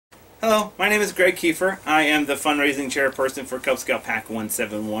Hello, my name is Greg Keefer. I am the fundraising chairperson for Cub Scout Pack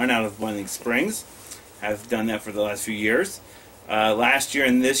 171 out of Boiling Springs. I've done that for the last few years. Last year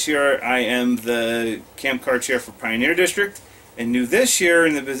and this year I am the Camp Car Chair for Pioneer District, and new this year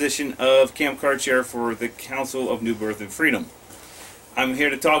in the position of Camp Car Chair for the Council of New Birth and Freedom. I'm here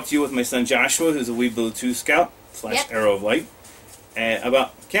to talk to you with my son Joshua, who's a Wee Blue 2 Scout / Arrow of Light,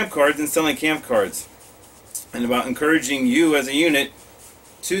 about camp cards and selling camp cards, and about encouraging you as a unit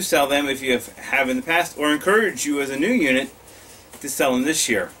to sell them if you have in the past, or encourage you as a new unit to sell them this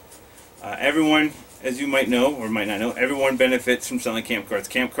year. Everyone, as you might know or might not know, everyone benefits from selling camp cards.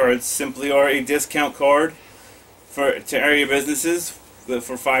 Camp cards simply are a discount card to area businesses.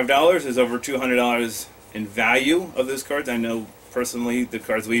 For $5 is over $200 in value of those cards. I know personally the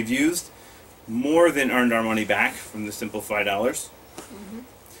cards we've used more than earned our money back from the simple $5.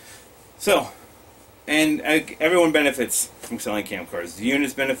 So, and everyone benefits from selling camp cards. The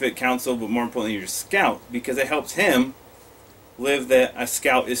units benefit council, but more importantly your scout, because it helps him live a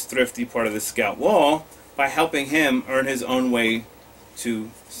scout is thrifty part of the scout law by helping him earn his own way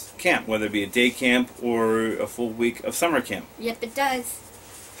to camp, whether it be a day camp or a full week of summer camp. Yep, it does.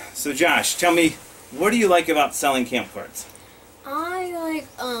 So Josh, tell me, what do you like about selling camp cards? I like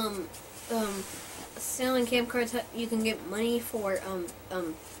selling camp cards. You can get money for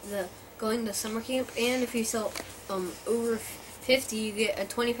the going to summer camp, and if you sell over 50, you get a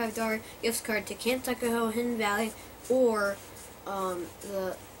 $25 gift card to Camp Tuckahoe, Hidden Valley, or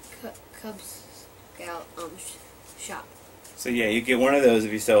the Cub Scout shop. So yeah, you get one of those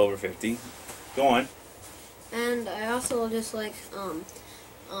if you sell over 50. Go on. And I also just like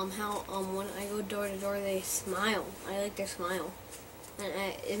how when I go door to door they smile. I like their smile, and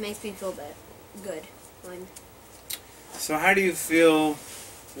it makes me feel good. So how do you feel?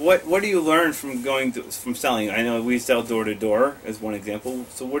 What do you learn from from selling? I know we sell door to door as one example.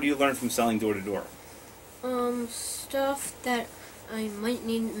 So what do you learn from selling door to door? Stuff that I might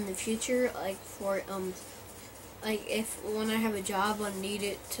need in the future, like for like when I have a job, I need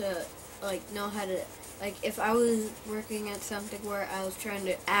it to know how to, if I was working at something where I was trying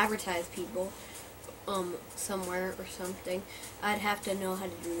to advertise people somewhere or something, I'd have to know how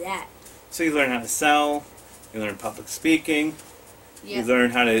to do that. So you learn how to sell, you learn public speaking, yeah. You learn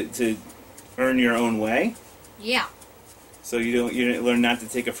how to earn your own way. Yeah. So you learn not to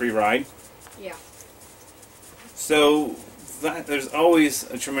take a free ride. Yeah. So there's always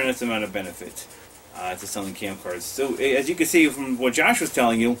a tremendous amount of benefit to selling camp cards. So as you can see from what Josh was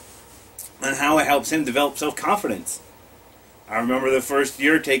telling you, on how it helps him develop self-confidence. I remember the first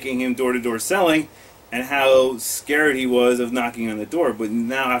year taking him door-to-door selling and how scared he was of knocking on the door. But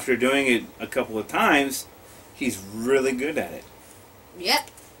now after doing it a couple of times, he's really good at it.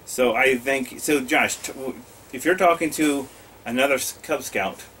 Yep. So I think, so Josh, if you're talking to another Cub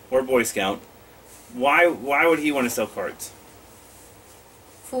Scout or Boy Scout, why would he want to sell cards?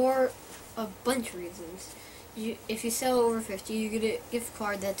 For a bunch of reasons. If you sell over 50, you get a gift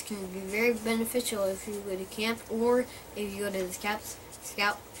card that can be very beneficial if you go to camp or if you go to the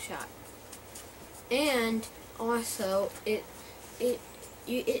scout shop. And also, it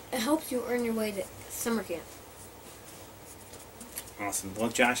helps you earn your way to summer camp. Awesome. Well,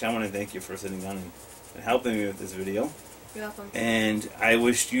 Josh, I want to thank you for sitting down and helping me with this video. You're welcome. And I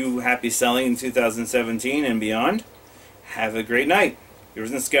wish you happy selling in 2017 and beyond. Have a great night.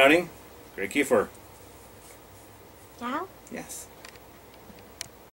 Yours in Scouting, Greg Keefer. Now? Yes.